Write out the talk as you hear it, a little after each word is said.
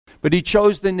But he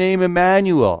chose the name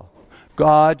Emmanuel,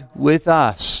 God with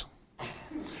us.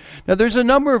 Now there's a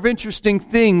number of interesting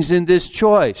things in this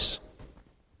choice.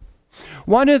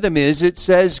 One of them is it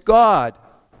says God.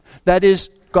 That is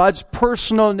God's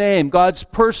personal name, God's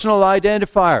personal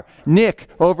identifier. Nick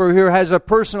over here has a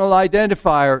personal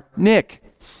identifier, Nick.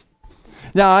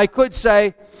 Now I could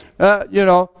say,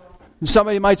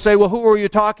 somebody might say, well, who are you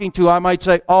talking to? I might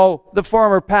say, oh, the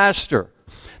former pastor.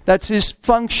 That's his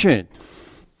function.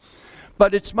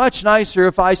 But it's much nicer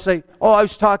if I say, oh, I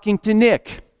was talking to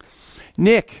Nick.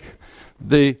 Nick,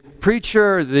 the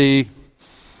preacher, the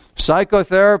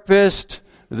psychotherapist,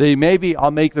 maybe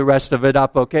I'll make the rest of it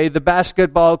up, okay? The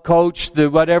basketball coach, the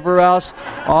whatever else.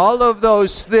 All of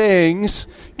those things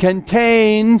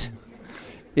contained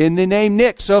in the name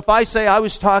Nick. So if I say I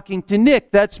was talking to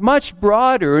Nick, that's much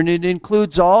broader, and it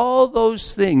includes all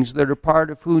those things that are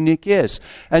part of who Nick is.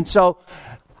 And so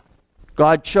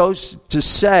God chose to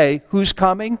say, who's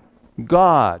coming?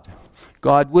 God.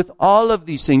 God with all of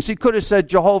these things. He could have said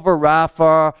Jehovah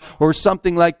Rapha or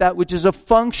something like that, which is a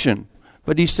function.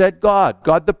 But he said God.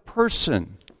 God the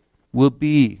person will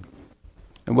be.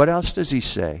 And what else does he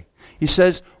say? He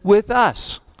says, with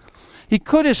us. He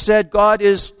could have said God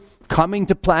is coming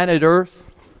to planet Earth.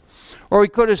 Or he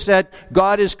could have said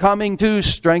God is coming to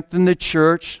strengthen the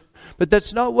church. But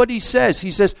that's not what he says.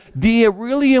 He says the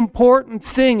really important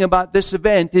thing about this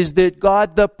event is that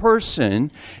God the person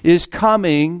is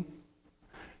coming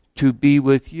to be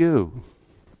with you,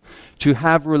 to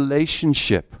have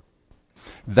relationship.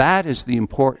 That is the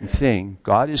important thing.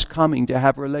 God is coming to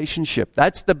have relationship.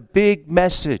 That's the big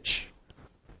message.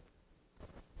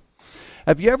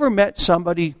 Have you ever met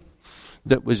somebody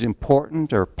that was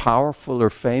important or powerful or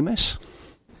famous?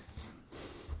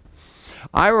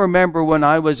 I remember when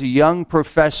I was a young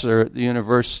professor at the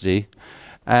university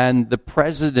and the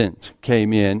president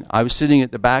came in. I was sitting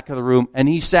at the back of the room and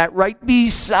he sat right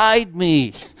beside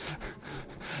me.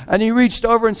 And he reached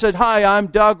over and said, "Hi, I'm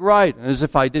Doug Wright," as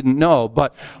if I didn't know.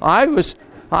 But I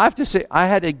have to say, I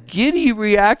had a giddy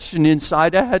reaction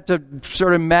inside. I had to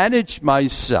sort of manage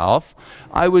myself.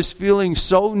 I was feeling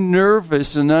so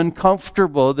nervous and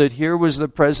uncomfortable that here was the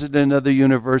president of the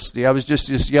university. I was just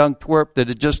this young twerp that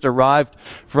had just arrived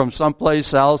from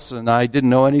someplace else, and I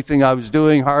didn't know anything I was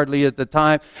doing hardly at the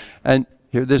time. And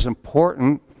here this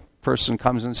important person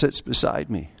comes and sits beside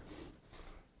me.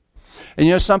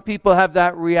 And some people have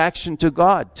that reaction to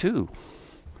God too.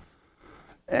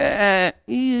 Okay.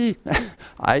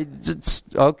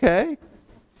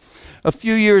 A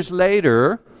few years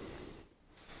later,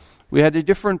 we had a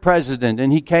different president,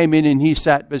 and he came in and he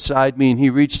sat beside me and he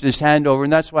reached his hand over,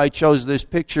 and that's why I chose this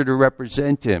picture to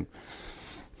represent him.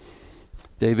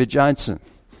 David Johnson.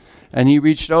 And he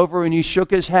reached over and he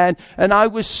shook his hand, and I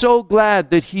was so glad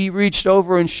that he reached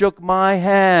over and shook my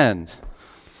hand.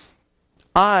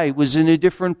 I was in a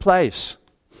different place.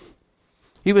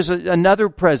 He was another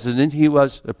president. He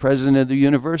was a president of the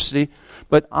university.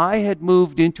 But I had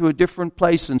moved into a different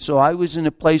place. And so I was in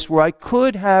a place where I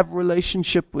could have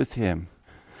relationship with him.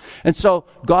 And so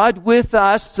God with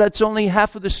us, that's only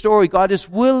half of the story. God is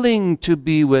willing to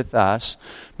be with us.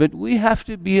 But we have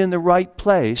to be in the right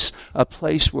place. A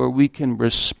place where we can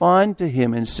respond to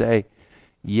him and say,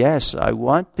 yes, I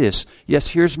want this. Yes,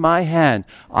 here's my hand.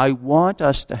 I want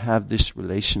us to have this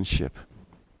relationship.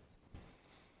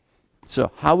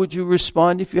 So how would you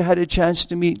respond if you had a chance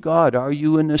to meet God? Are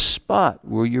you in a spot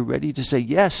where you're ready to say,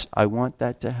 yes, I want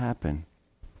that to happen?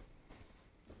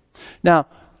 Now,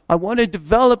 I want to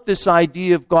develop this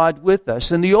idea of God with us.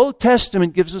 And the Old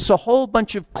Testament gives us a whole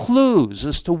bunch of clues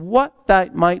as to what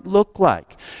that might look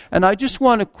like. And I just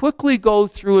want to quickly go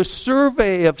through a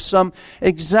survey of some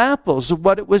examples of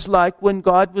what it was like when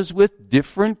God was with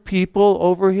different people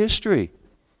over history.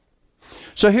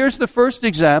 So here's the first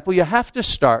example. You have to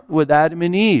start with Adam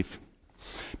and Eve.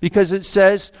 Because it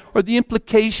says, or the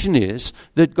implication is,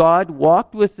 that God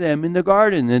walked with them in the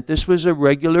garden, that this was a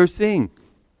regular thing.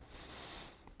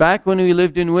 Back when we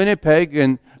lived in Winnipeg,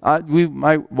 and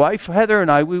my wife Heather and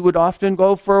I, we would often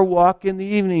go for a walk in the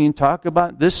evening and talk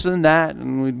about this and that,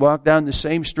 and we'd walk down the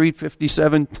same street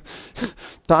 57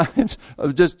 times,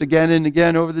 just again and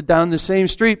again down the same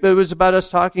street, but it was about us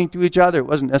talking to each other. It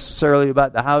wasn't necessarily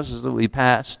about the houses that we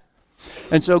passed.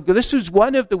 And so this is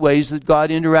one of the ways that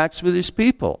God interacts with his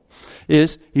people,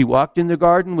 is he walked in the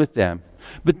garden with them.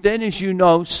 But then, as you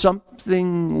know,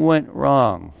 something went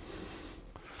wrong.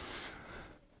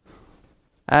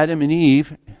 Adam and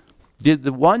Eve did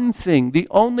the one thing, the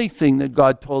only thing that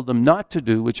God told them not to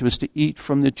do, which was to eat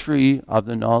from the tree of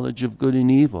the knowledge of good and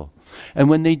evil. And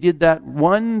when they did that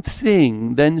one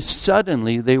thing, then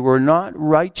suddenly they were not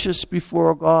righteous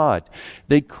before God.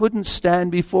 They couldn't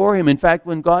stand before Him. In fact,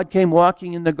 when God came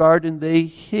walking in the garden, they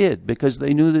hid because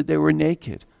they knew that they were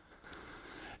naked.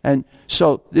 And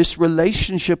so this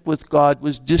relationship with God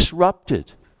was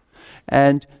disrupted.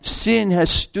 And sin has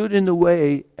stood in the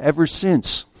way ever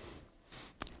since.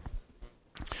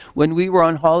 When we were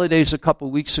on holidays a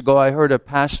couple weeks ago, I heard a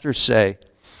pastor say,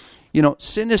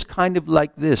 sin is kind of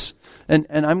like this. And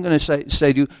I'm going to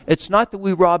say to you, it's not that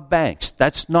we rob banks.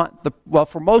 That's not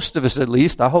for most of us at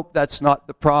least, I hope that's not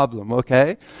the problem,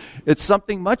 okay? It's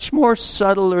something much more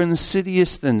subtle or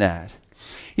insidious than that.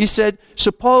 He said,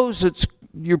 suppose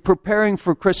you're preparing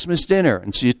for Christmas dinner.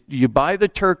 And so you buy the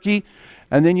turkey,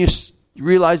 and then you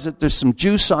realize that there's some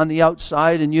juice on the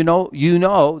outside, and you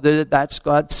know that that's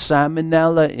got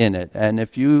salmonella in it. And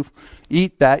if you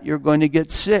eat that, you're going to get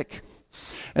sick.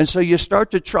 And so you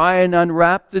start to try and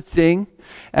unwrap the thing,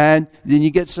 and then you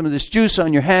get some of this juice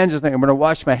on your hands. You think, I'm going to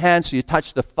wash my hands. So you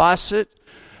touch the faucet,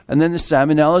 and then the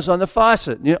salmonella is on the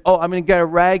faucet. And I'm going to get a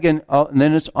rag, and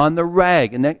then it's on the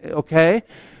rag. And then, okay?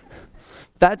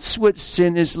 That's what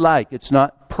sin is like. It's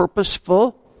not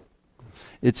purposeful.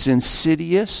 It's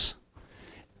insidious.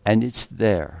 And it's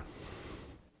there.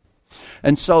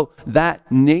 And so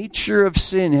that nature of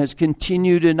sin has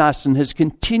continued in us and has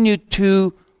continued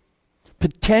to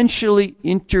potentially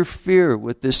interfere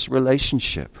with this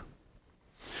relationship.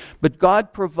 But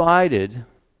God provided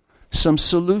some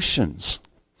solutions.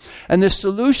 And the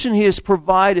solution He has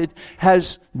provided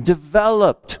has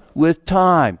developed with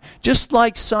time. Just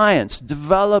like science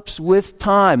develops with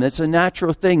time. That's a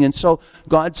natural thing. And so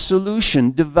God's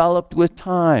solution developed with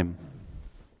time.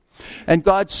 And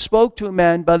God spoke to a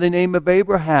man by the name of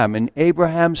Abraham, and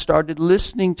Abraham started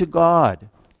listening to God.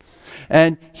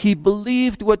 And he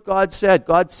believed what God said.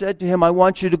 God said to him, I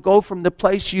want you to go from the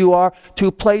place you are to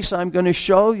a place I'm going to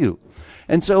show you.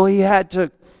 And so he had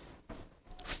to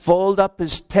fold up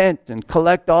his tent and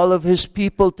collect all of his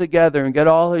people together and get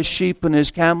all his sheep and his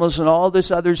camels and all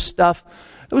this other stuff.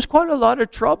 It was quite a lot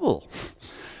of trouble.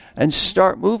 And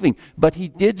start moving. But he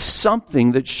did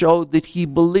something that showed that he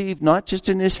believed, not just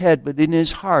in his head, but in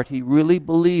his heart. He really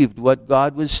believed what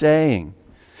God was saying.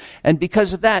 And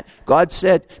because of that, God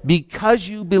said, because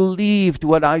you believed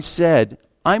what I said,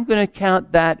 I'm going to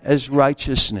count that as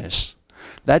righteousness.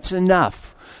 That's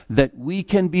enough that we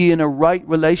can be in a right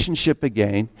relationship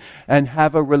again and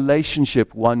have a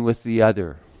relationship one with the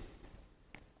other.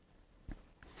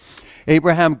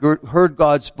 Abraham heard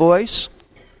God's voice.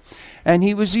 And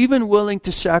he was even willing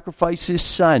to sacrifice his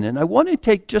son. And I want to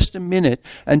take just a minute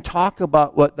and talk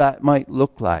about what that might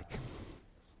look like.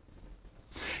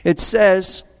 It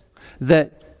says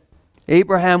that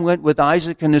Abraham went with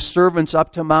Isaac and his servants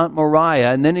up to Mount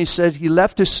Moriah. And then he said he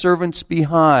left his servants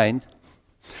behind.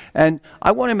 And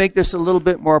I want to make this a little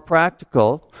bit more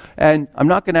practical. And I'm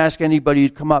not going to ask anybody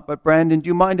to come up. But Brandon, do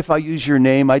you mind if I use your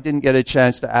name? I didn't get a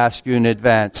chance to ask you in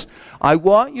advance. I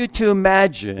want you to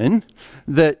imagine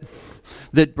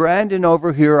that Brandon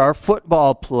over here, our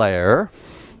football player,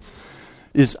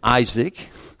 is Isaac,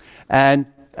 and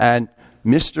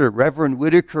Mr. Reverend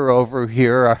Whitaker over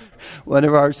here, one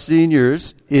of our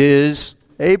seniors, is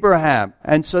Abraham.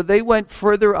 And so they went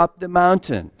further up the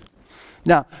mountain.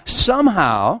 Now,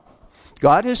 somehow,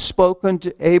 God has spoken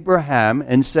to Abraham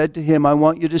and said to him, I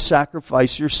want you to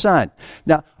sacrifice your son.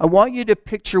 Now, I want you to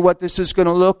picture what this is going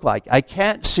to look like. I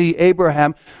can't see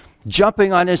Abraham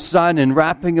jumping on his son and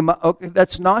wrapping him up. Okay,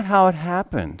 that's not how it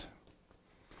happened.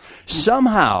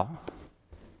 Somehow,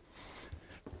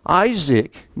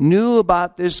 Isaac knew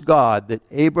about this God that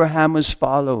Abraham was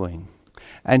following.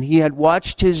 And he had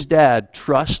watched his dad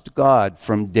trust God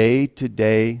from day to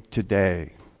day to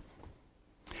day.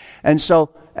 And so,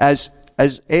 as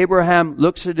Abraham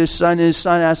looks at his son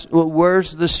asks, well,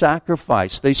 where's the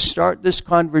sacrifice? They start this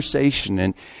conversation,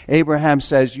 and Abraham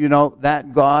says,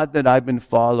 that God that I've been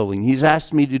following, he's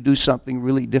asked me to do something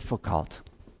really difficult.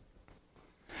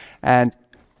 And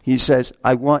he says,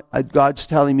 God's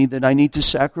telling me that I need to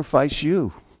sacrifice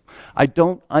you. I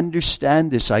don't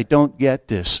understand this. I don't get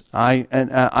this.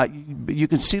 You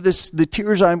can see this, the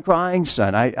tears I'm crying,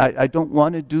 son. I don't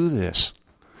want to do this.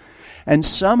 And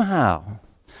somehow,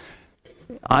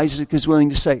 Isaac is willing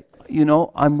to say,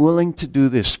 I'm willing to do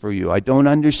this for you. I don't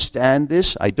understand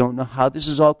this. I don't know how this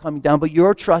is all coming down, but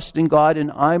you're trusting God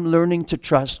and I'm learning to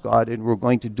trust God and we're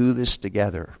going to do this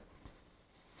together.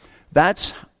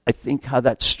 That's, I think, how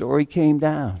that story came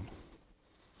down.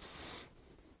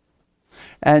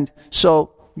 And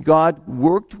so God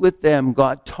worked with them,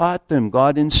 God taught them,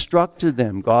 God instructed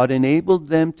them, God enabled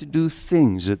them to do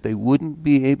things that they wouldn't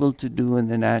be able to do in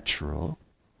the natural.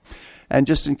 And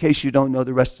just in case you don't know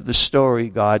the rest of the story,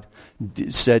 God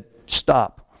said,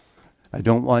 stop. I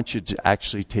don't want you to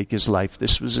actually take his life.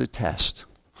 This was a test.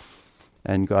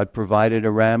 And God provided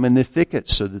a ram in the thicket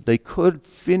so that they could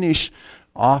finish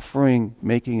offering,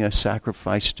 making a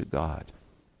sacrifice to God.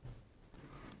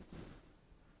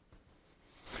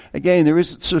 Again,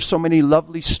 there's so many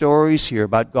lovely stories here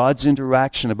about God's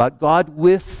interaction, about God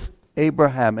with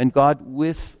Abraham and God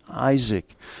with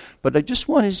Isaac. But I just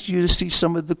wanted you to see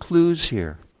some of the clues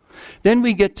here. Then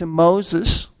we get to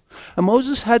Moses. And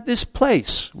Moses had this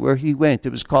place where he went.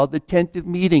 It was called the tent of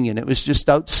meeting, and it was just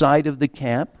outside of the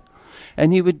camp.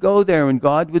 And he would go there, and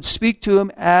God would speak to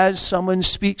him as someone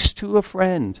speaks to a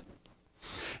friend.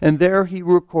 And there he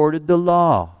recorded the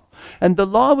law. And the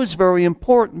law was very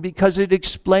important because it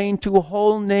explained to a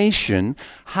whole nation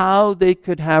how they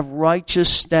could have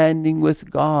righteous standing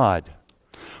with God.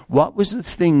 What were the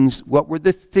things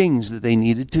that they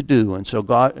needed to do? And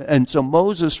so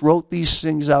Moses wrote these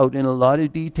things out in a lot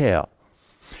of detail.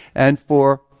 And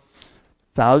for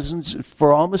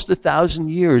almost 1,000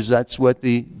 years, that's what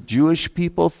the Jewish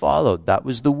people followed. That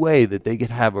was the way that they could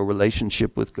have a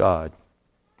relationship with God.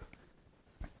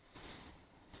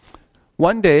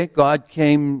 One day, God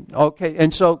came,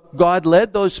 and so God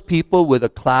led those people with a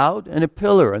cloud and a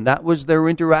pillar, and that was their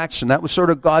interaction. That was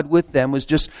sort of God with them, was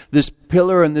just this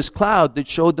pillar and this cloud that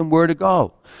showed them where to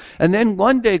go. And then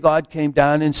one day, God came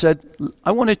down and said,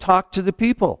 I want to talk to the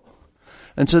people.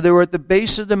 And so they were at the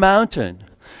base of the mountain,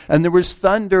 and there was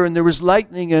thunder, and there was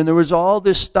lightning, and there was all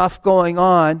this stuff going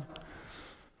on.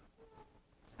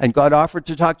 And God offered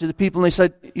to talk to the people, and they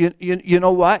said, you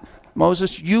know what?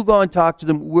 Moses, you go and talk to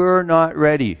them. We're not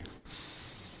ready.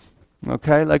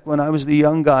 Okay, like when I was the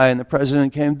young guy and the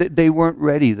president came, they weren't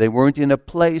ready. They weren't in a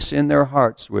place in their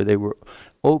hearts where they were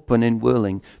open and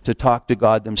willing to talk to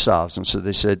God themselves. And so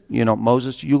they said,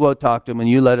 Moses, you go talk to him and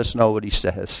you let us know what he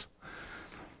says.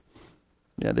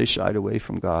 Yeah, they shied away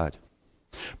from God.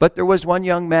 But there was one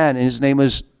young man, and his name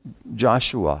was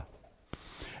Joshua.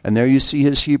 And there you see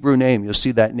his Hebrew name. You'll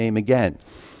see that name again.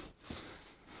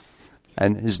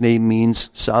 And his name means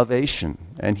salvation.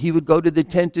 And he would go to the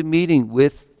tent of meeting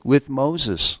with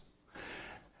Moses.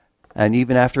 And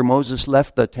even after Moses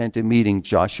left the tent of meeting,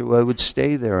 Joshua would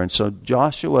stay there. And so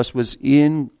Joshua was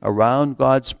around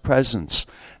God's presence.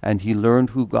 And he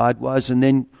learned who God was. And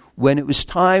then when it was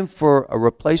time for a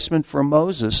replacement for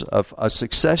Moses, of a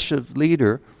successive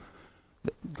leader,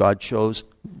 God chose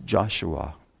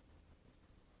Joshua.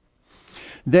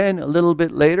 Then a little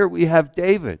bit later we have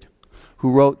David,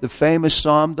 who wrote the famous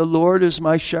psalm, "The Lord is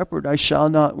my shepherd, I shall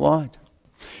not want."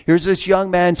 Here's this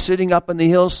young man sitting up on the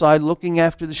hillside looking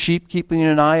after the sheep, keeping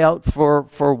an eye out for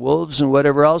wolves and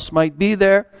whatever else might be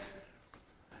there.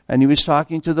 And he was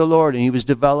talking to the Lord, and he was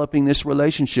developing this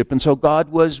relationship. And so God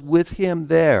was with him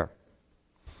there.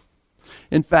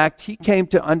 In fact, he came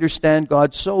to understand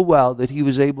God so well that he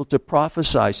was able to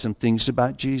prophesy some things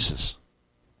about Jesus.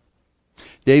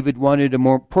 David wanted a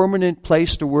more permanent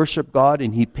place to worship God,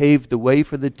 and he paved the way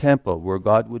for the temple where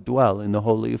God would dwell in the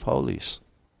Holy of Holies.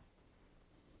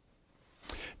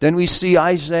 Then we see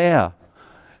Isaiah,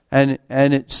 and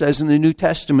it says in the New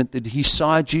Testament that he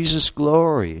saw Jesus'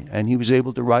 glory, and he was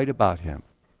able to write about him.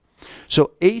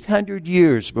 So 800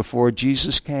 years before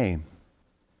Jesus came.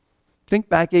 Think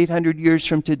back 800 years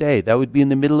from today. That would be in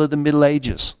the middle of the Middle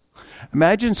Ages.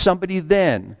 Imagine somebody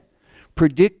then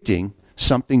predicting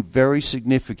something very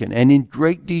significant and in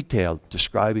great detail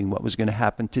describing what was going to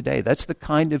happen today. That's the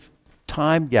kind of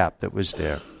time gap that was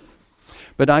there.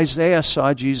 But Isaiah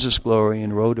saw Jesus' glory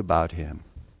and wrote about him.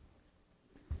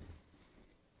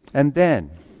 And then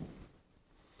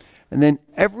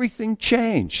everything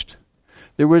changed.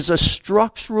 There was a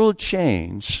structural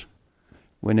change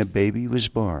when a baby was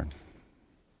born.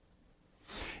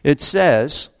 It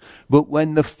says, "But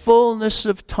when the fullness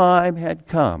of time had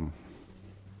come,"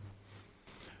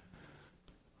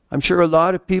 I'm sure a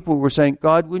lot of people were saying,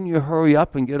 "God, wouldn't you hurry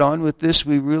up and get on with this?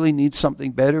 We really need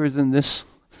something better than this."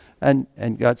 And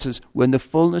God says, when the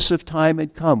fullness of time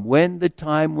had come, when the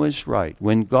time was right,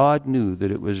 when God knew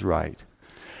that it was right,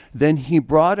 then he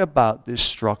brought about this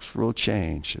structural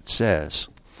change. It says,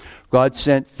 God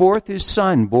sent forth his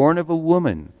Son, born of a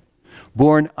woman,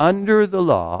 born under the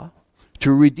law,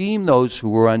 to redeem those who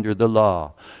were under the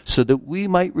law, so that we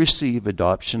might receive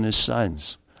adoption as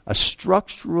sons. A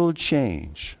structural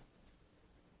change.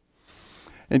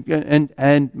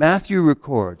 And Matthew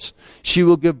records, she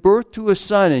will give birth to a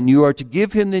son, and you are to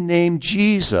give him the name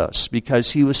Jesus,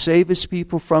 because he will save his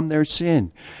people from their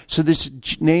sin. So this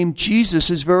name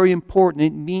Jesus is very important.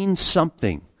 It means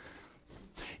something.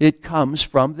 It comes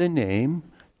from the name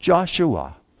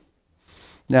Joshua.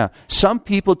 Now, some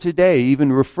people today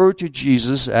even refer to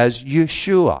Jesus as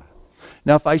Yeshua.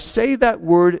 Now, if I say that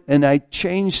word and I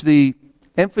change the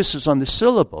emphasis on the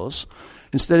syllables,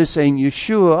 instead of saying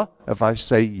Yeshua, if I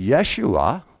say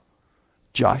Yeshua,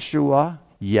 Joshua,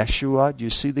 Yeshua, do you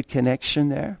see the connection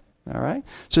there? All right?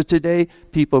 So today,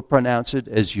 people pronounce it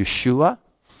as Yeshua,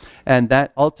 and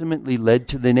that ultimately led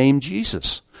to the name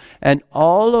Jesus. And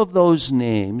all of those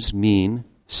names mean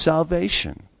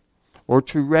salvation, or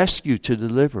to rescue, to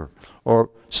deliver. Or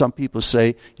some people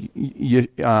say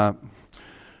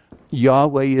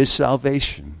Yahweh is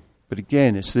salvation. But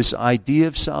again, it's this idea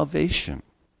of salvation.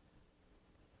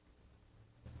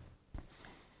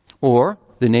 Or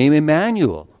the name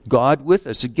Emmanuel, God with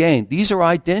us. Again, these are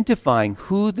identifying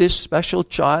who this special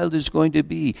child is going to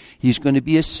be. He's going to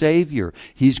be a Savior.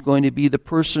 He's going to be the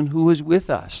person who is with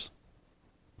us.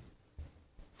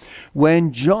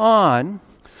 When John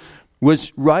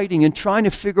was writing and trying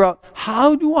to figure out,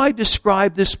 how do I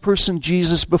describe this person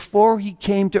Jesus before he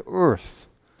came to earth?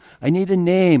 I need a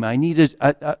name. I need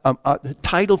a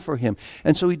title for him.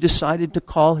 And so he decided to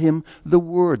call him the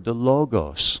Word, the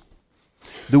Logos.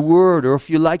 The Word, or if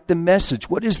you like, the message.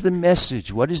 What is the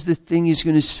message? What is the thing he's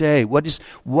going to say?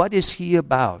 What is he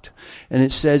about? And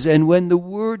it says, and when the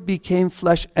Word became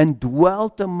flesh and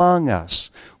dwelt among us,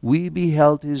 we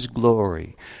beheld his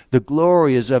glory. The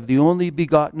glory is of the only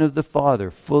begotten of the Father,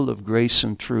 full of grace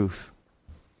and truth.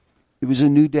 It was a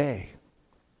new day.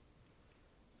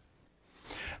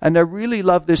 And I really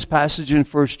love this passage in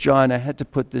 1 John. I had to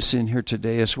put this in here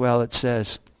today as well. It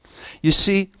says, you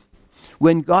see,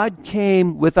 when God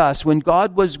came with us, when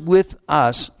God was with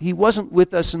us, he wasn't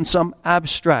with us in some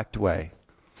abstract way.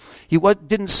 He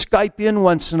didn't Skype in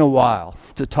once in a while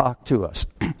to talk to us.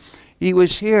 He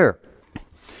was here.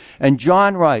 And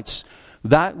John writes,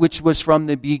 that which was from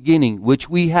the beginning, which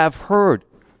we have heard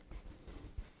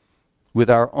with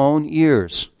our own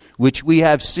ears, which we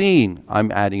have seen,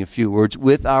 I'm adding a few words,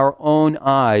 with our own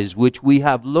eyes, which we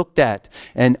have looked at,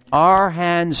 and our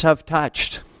hands have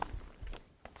touched.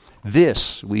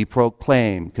 This we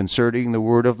proclaim concerning the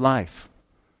word of life.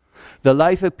 The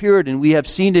life appeared, and we have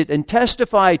seen it and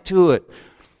testify to it.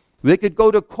 They could go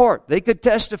to court. They could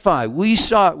testify. We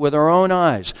saw it with our own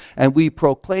eyes. And we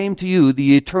proclaim to you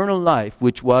the eternal life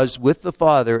which was with the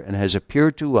Father and has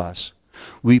appeared to us.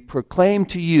 We proclaim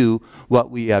to you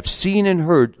what we have seen and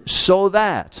heard, so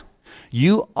that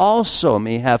you also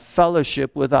may have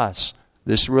fellowship with us.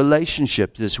 This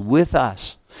relationship, this with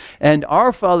us. And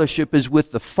our fellowship is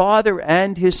with the Father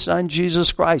and his Son,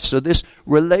 Jesus Christ. So this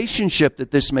relationship that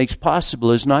this makes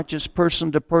possible is not just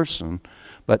person to person,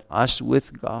 but us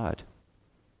with God.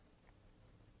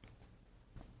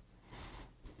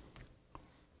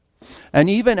 And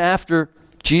even after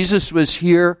Jesus was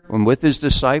here and with his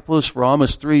disciples for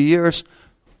almost 3 years,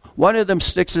 one of them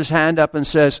sticks his hand up and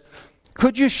says,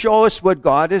 could you show us what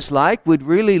God is like? We'd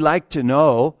really like to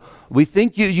know. We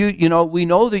think we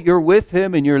know that you're with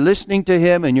him and you're listening to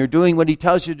him and you're doing what he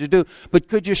tells you to do. But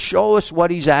could you show us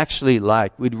what he's actually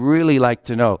like? We'd really like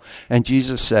to know. And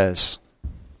Jesus says,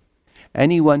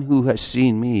 anyone who has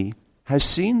seen me has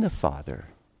seen the Father.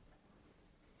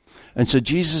 And so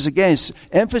Jesus again is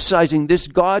emphasizing this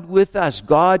God with us,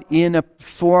 God in a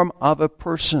form of a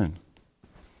person.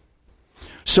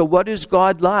 So what is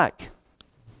God like?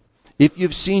 If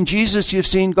you've seen Jesus, you've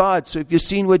seen God. So if you've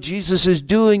seen what Jesus is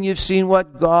doing, you've seen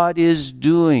what God is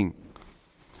doing.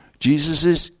 Jesus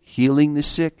is healing the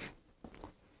sick.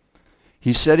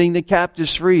 He's setting the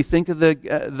captives free. Think of the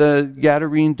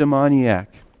Gadarene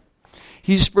demoniac.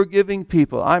 He's forgiving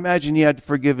people. I imagine he had to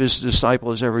forgive his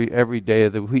disciples every day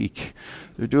of the week.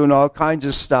 They're doing all kinds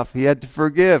of stuff. He had to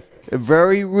forgive.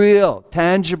 Very real,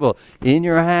 tangible, in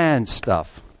your hands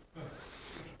stuff.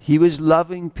 He was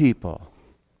loving people.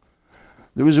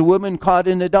 There was a woman caught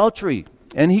in adultery,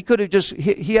 and he could have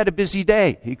he had a busy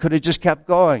day. He could have just kept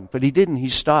going, but he didn't. He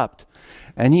stopped.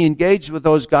 And he engaged with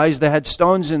those guys that had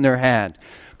stones in their hand.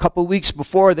 A couple weeks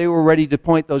before, they were ready to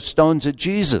point those stones at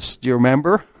Jesus. Do you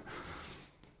remember?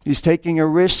 He's taking a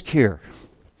risk here.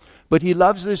 But he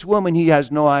loves this woman. He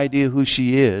has no idea who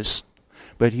she is,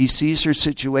 but he sees her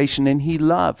situation and he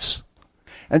loves.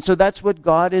 And so that's what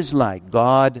God is like.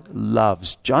 God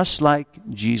loves, just like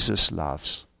Jesus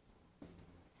loves.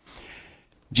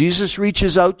 Jesus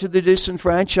reaches out to the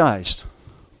disenfranchised.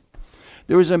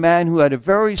 There was a man who had a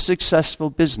very successful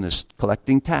business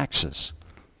collecting taxes.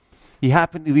 he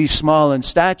happened to be small in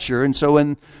stature, and so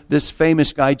when this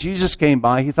famous guy Jesus came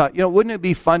by, he thought, wouldn't it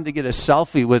be fun to get a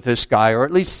selfie with this guy, or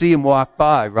at least see him walk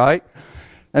by, right?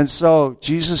 And so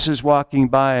Jesus is walking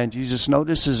by, and Jesus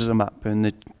notices him up in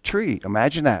the tree.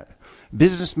 Imagine that.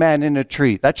 Businessman in a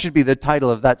tree. That should be the title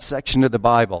of that section of the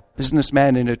Bible.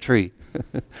 Businessman in a tree.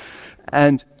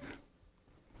 And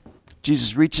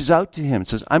Jesus reaches out to him and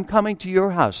says, I'm coming to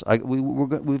your house.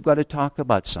 We've got to talk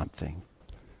about something.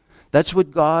 That's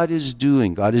what God is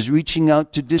doing. God is reaching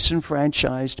out to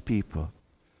disenfranchised people.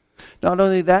 Not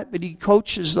only that, but he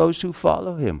coaches those who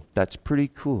follow him. That's pretty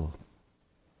cool.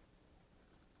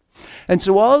 And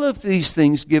so all of these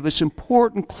things give us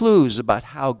important clues about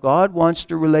how God wants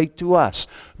to relate to us.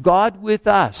 God with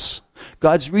us.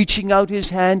 God's reaching out his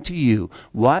hand to you.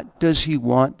 What does he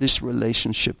want this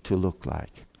relationship to look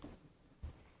like?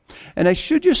 And I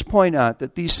should just point out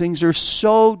that these things are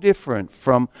so different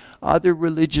from other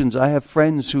religions. I have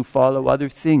friends who follow other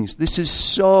things. This is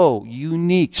so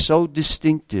unique, so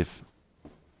distinctive.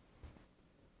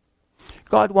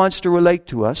 God wants to relate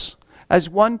to us as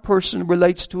one person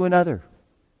relates to another.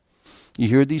 You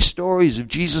hear these stories of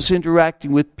Jesus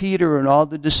interacting with Peter and all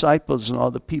the disciples and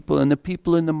all the people in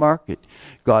the market.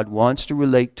 God wants to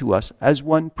relate to us as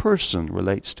one person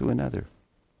relates to another.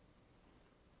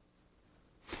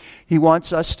 He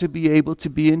wants us to be able to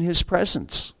be in his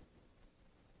presence.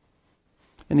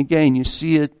 And again,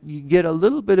 you get a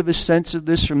little bit of a sense of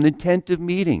this from the tent of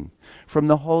meeting, from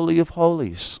the Holy of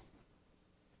Holies.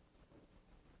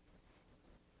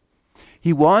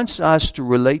 He wants us to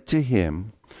relate to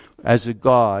him as a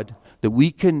God that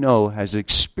we can know has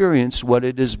experienced what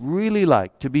it is really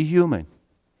like to be human.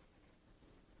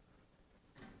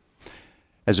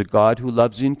 As a God who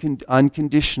loves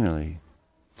unconditionally.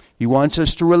 He wants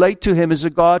us to relate to him as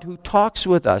a God who talks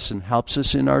with us and helps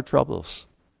us in our troubles.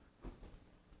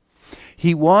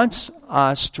 He wants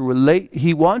to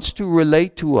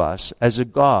relate to us as a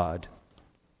God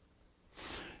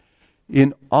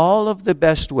in all of the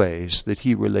best ways that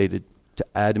he related to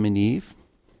Adam and Eve,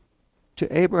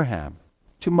 to Abraham,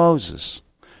 to Moses,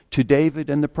 to David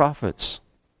and the prophets,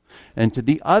 and to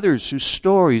the others whose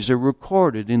stories are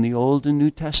recorded in the Old and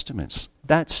New Testaments.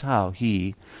 That's how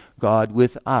he, God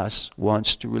with us,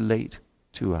 wants to relate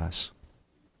to us.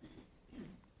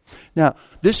 Now,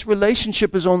 this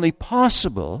relationship is only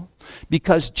possible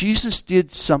because Jesus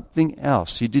did something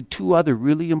else. He did two other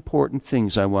really important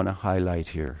things I want to highlight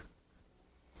here.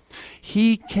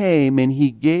 He came and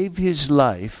he gave his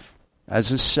life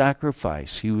as a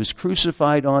sacrifice. He was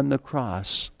crucified on the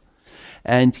cross.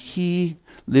 And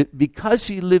because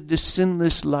he lived a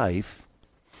sinless life,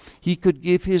 he could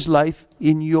give his life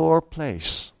in your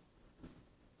place.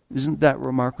 Isn't that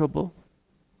remarkable?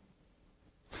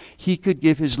 He could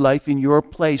give his life in your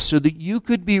place so that you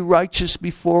could be righteous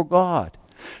before God.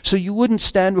 So you wouldn't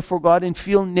stand before God and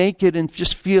feel naked and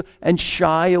just feel and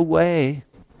shy away.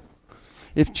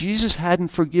 If Jesus hadn't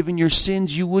forgiven your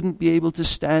sins, you wouldn't be able to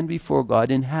stand before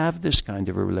God and have this kind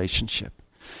of a relationship.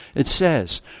 It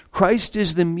says, Christ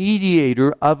is the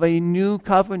mediator of a new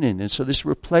covenant. And so this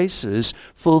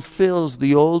fulfills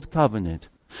the old covenant,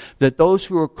 that those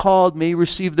who are called may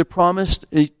receive the promised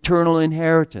eternal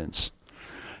inheritance.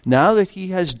 Now that he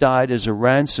has died as a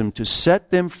ransom to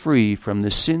set them free from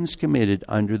the sins committed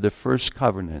under the first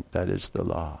covenant, that is the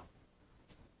law.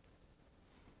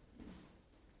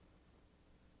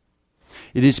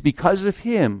 It is because of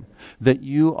him that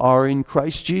you are in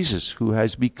Christ Jesus, who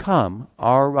has become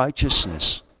our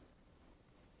righteousness.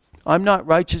 I'm not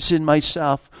righteous in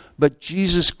myself, but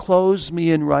Jesus clothes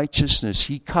me in righteousness.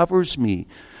 He covers me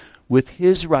with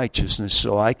his righteousness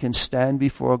so I can stand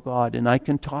before God and I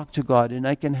can talk to God and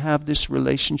I can have this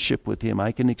relationship with him.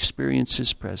 I can experience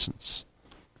his presence.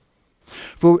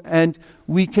 And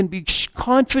we can be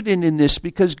confident in this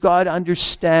because God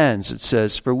understands, it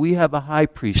says, for we have a high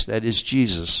priest, that is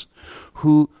Jesus,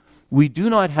 who we do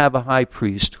not have a high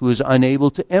priest who is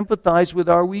unable to empathize with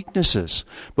our weaknesses,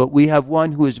 but we have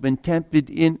one who has been tempted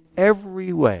in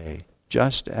every way,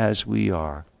 just as we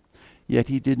are. Yet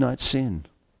he did not sin.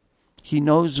 He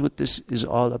knows what this is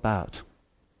all about.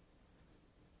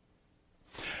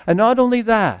 And not only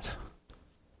that,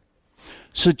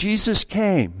 so Jesus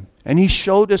came and he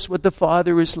showed us what the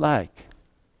Father is like.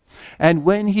 And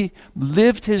when he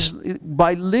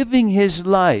by living his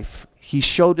life, he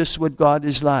showed us what God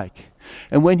is like.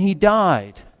 And when he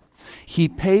died, he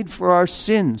paid for our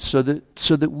sins so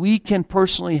that we can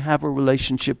personally have a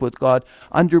relationship with God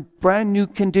under brand new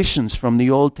conditions from the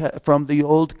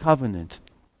old covenant.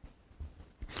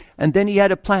 And then he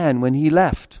had a plan when he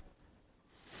left.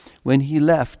 When he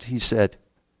left, he said,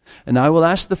 "And I will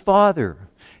ask the Father,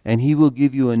 And He will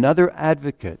give you another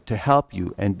advocate to help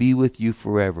you and be with you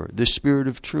forever, the Spirit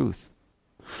of truth.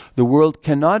 The world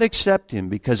cannot accept Him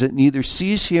because it neither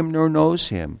sees Him nor knows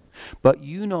Him. But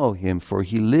you know Him, for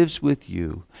He lives with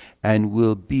you and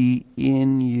will be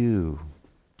in you.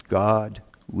 God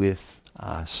with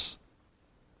us.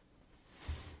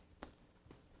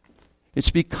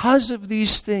 It's because of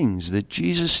these things that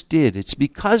Jesus did. It's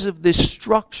because of this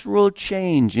structural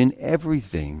change in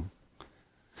everything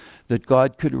that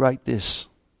God could write this.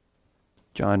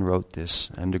 John wrote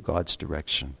this under God's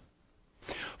direction.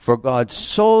 For God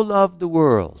so loved the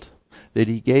world that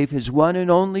He gave His one and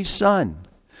only Son,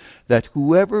 that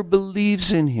whoever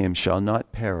believes in Him shall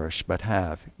not perish but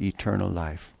have eternal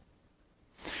life.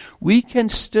 We can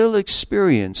still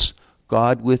experience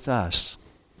God with us.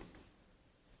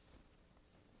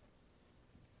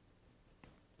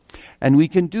 And we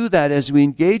can do that as we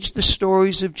engage the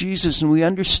stories of Jesus and we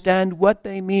understand what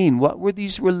they mean. What were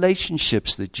these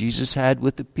relationships that Jesus had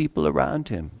with the people around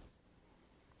Him?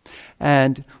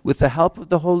 And with the help of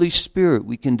the Holy Spirit,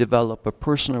 we can develop a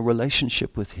personal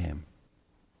relationship with Him.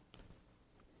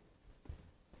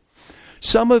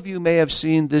 Some of you may have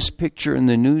seen this picture in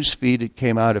the news feed. It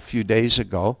came out a few days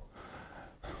ago.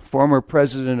 Former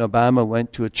President Obama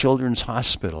went to a children's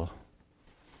hospital.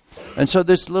 And so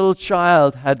this little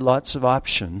child had lots of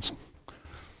options.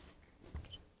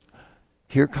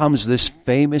 Here comes this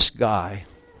famous guy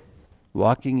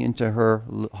walking into her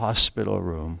hospital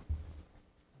room.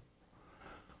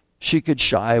 She could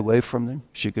shy away from them.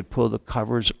 She could pull the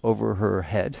covers over her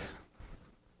head.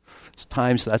 At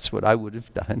times that's what I would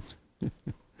have done.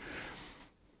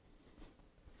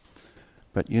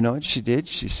 But you know what she did?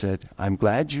 She said, "I'm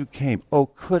glad you came. Oh,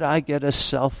 could I get a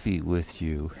selfie with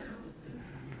you?"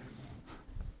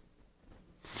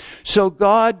 So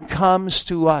God comes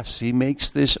to us. He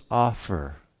makes this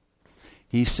offer.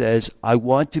 He says, "I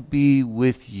want to be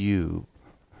with you.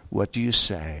 What do you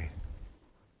say?"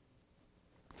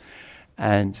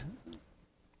 And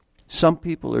some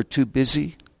people are too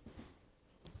busy.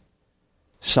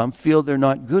 Some feel they're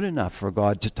not good enough for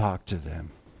God to talk to them.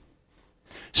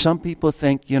 Some people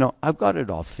think, I've got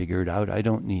it all figured out. I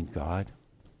don't need God.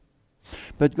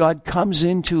 But God comes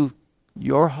into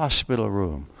your hospital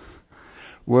room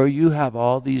where you have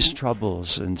all these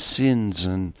troubles and sins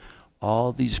and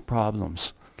all these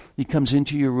problems. He comes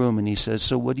into your room and He says,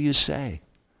 "So what do you say?"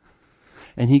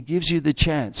 And He gives you the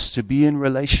chance to be in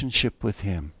relationship with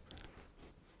Him.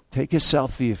 Take a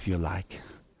selfie if you like.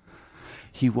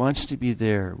 He wants to be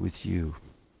there with you.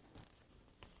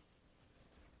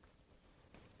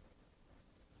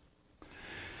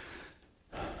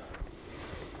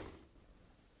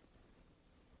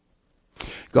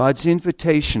 God's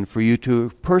invitation for you to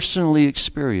personally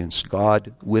experience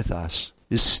God with us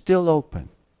is still open.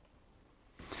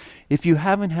 If you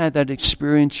haven't had that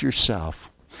experience yourself,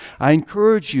 I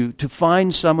encourage you to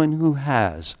find someone who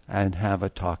has and have a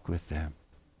talk with them.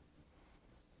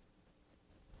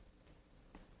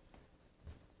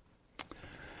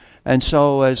 And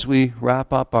so as we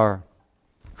wrap up our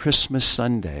Christmas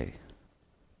Sunday,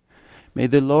 may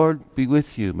the Lord be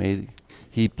with you. May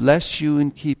He bless you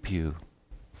and keep you.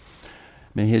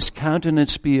 May His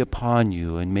countenance be upon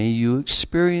you, and may you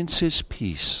experience His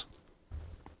peace.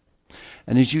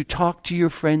 And as you talk to your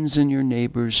friends and your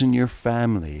neighbors and your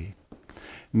family,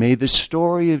 may the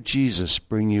story of Jesus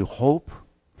bring you hope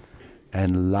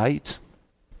and light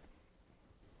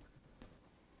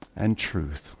and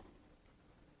truth.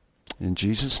 In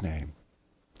Jesus' name,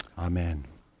 amen.